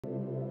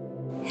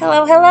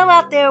Hello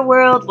out there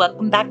world,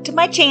 welcome back to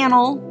my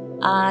channel.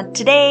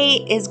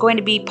 Today is going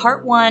to be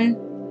part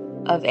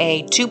one of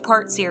a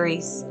two-part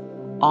series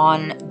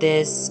on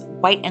this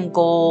white and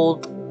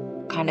gold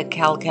kind of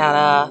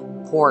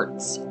calacatta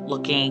quartz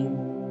looking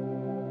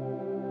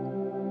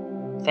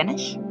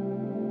finish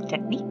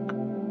technique.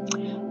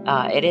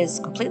 It is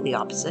completely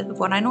opposite of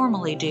what I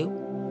normally do,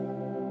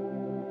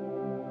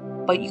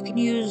 but you can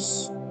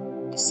use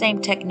the same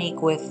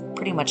technique with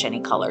pretty much any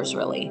colors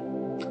really.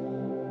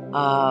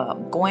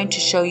 I'm going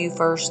to show you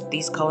first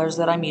these colors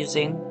that I'm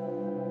using,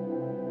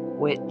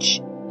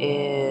 which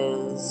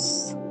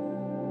is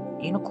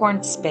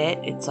Unicorn Spit.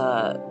 It's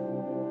a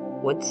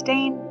wood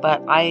stain,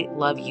 but I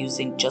love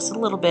using just a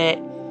little bit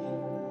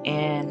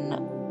in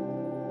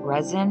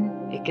resin.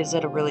 It gives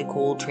it a really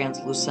cool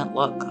translucent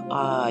look.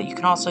 You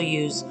can also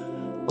use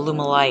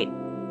Alumilite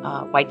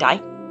white dye.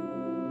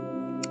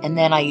 And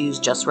then I use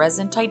just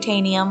resin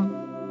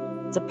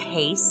titanium. It's a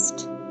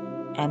paste.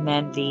 And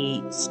then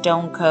the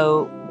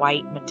Stonecoat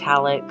white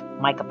metallic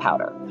mica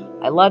powder.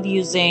 I love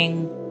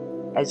using,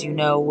 as you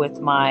know, with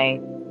my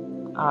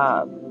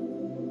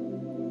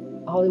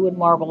Hollywood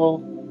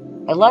marble,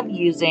 I love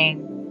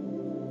using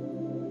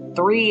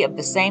 3 of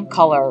the same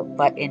color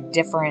but in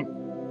different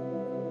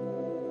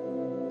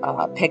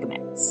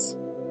pigments,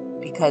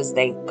 because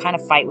they kind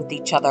of fight with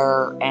each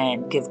other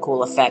and give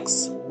cool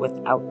effects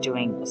without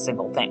doing a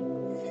single thing.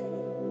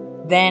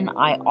 Then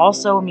I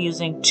also am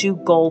using 2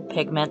 gold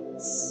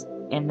pigments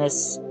in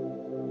this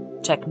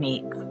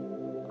technique.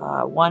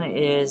 One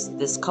is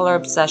this Color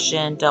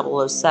Obsession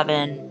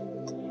 007,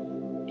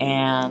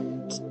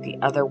 and the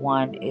other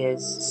one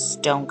is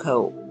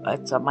Stonecoat.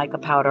 It's a mica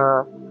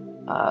powder,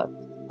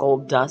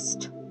 gold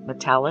dust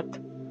metallic.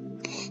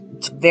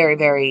 It's very,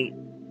 very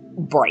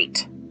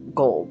bright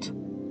gold.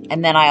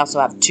 And then I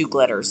also have 2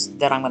 glitters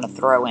that I'm going to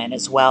throw in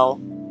as well,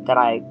 that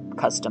I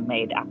custom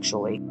made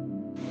actually.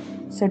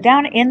 So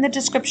down in the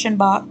description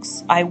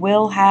box, I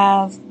will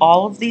have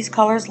all of these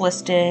colors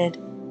listed,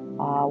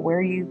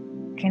 where you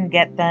can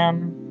get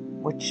them,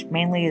 which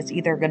mainly is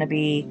either going to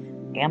be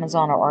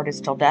Amazon or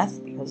Artist Till Death,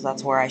 because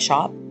that's where I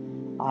shop.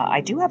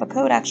 I do have a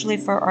code actually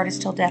for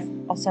Artist Till Death,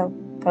 also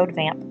code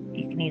VAMP.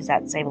 You can use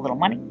that to save a little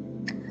money.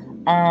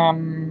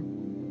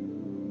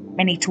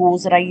 Many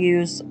tools that I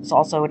use is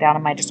also down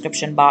in my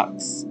description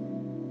box.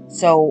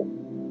 So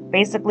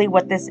basically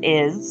what this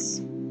is,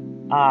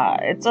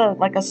 it's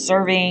like a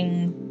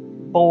serving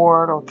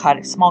board or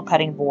small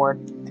cutting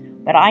board,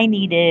 but I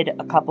needed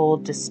a couple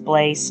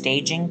display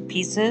staging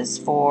pieces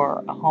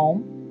for a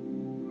home,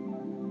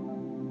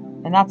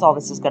 and that's all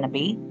this is going to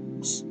be,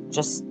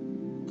 just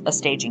a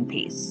staging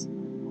piece.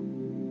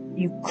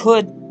 You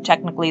could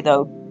technically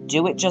though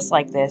do it just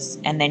like this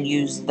and then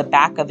use the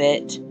back of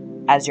it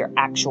as your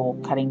actual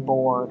cutting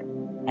board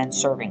and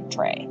serving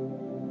tray,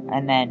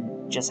 and then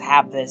just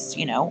have this,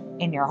 you know,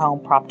 in your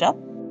home propped up.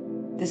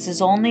 This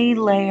is only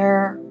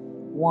layer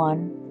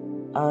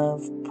 1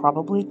 of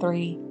probably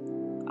 3.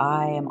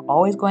 I am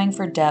always going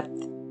for depth,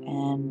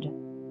 and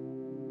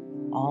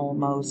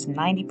almost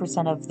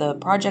 90% of the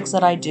projects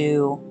that I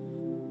do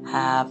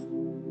have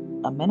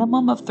a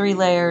minimum of 3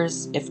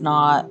 layers, if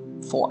not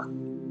 4.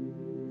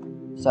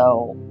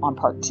 So on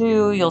part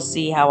 2, you'll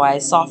see how I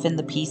soften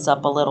the piece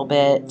up a little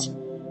bit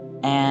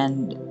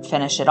and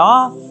finish it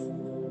off.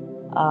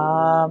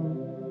 I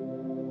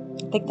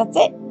think that's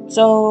it.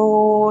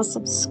 So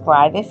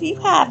subscribe if you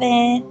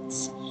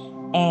haven't,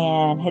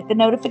 and hit the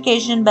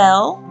notification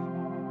bell.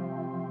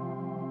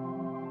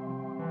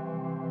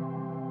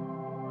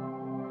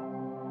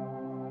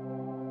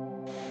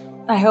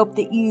 I hope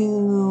that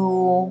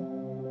you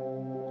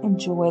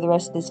enjoy the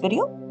rest of this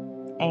video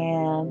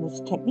and this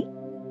technique.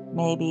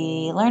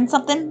 Maybe learn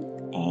something,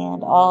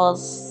 and I'll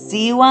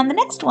see you on the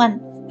next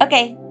one.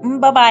 Okay,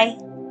 bye-bye.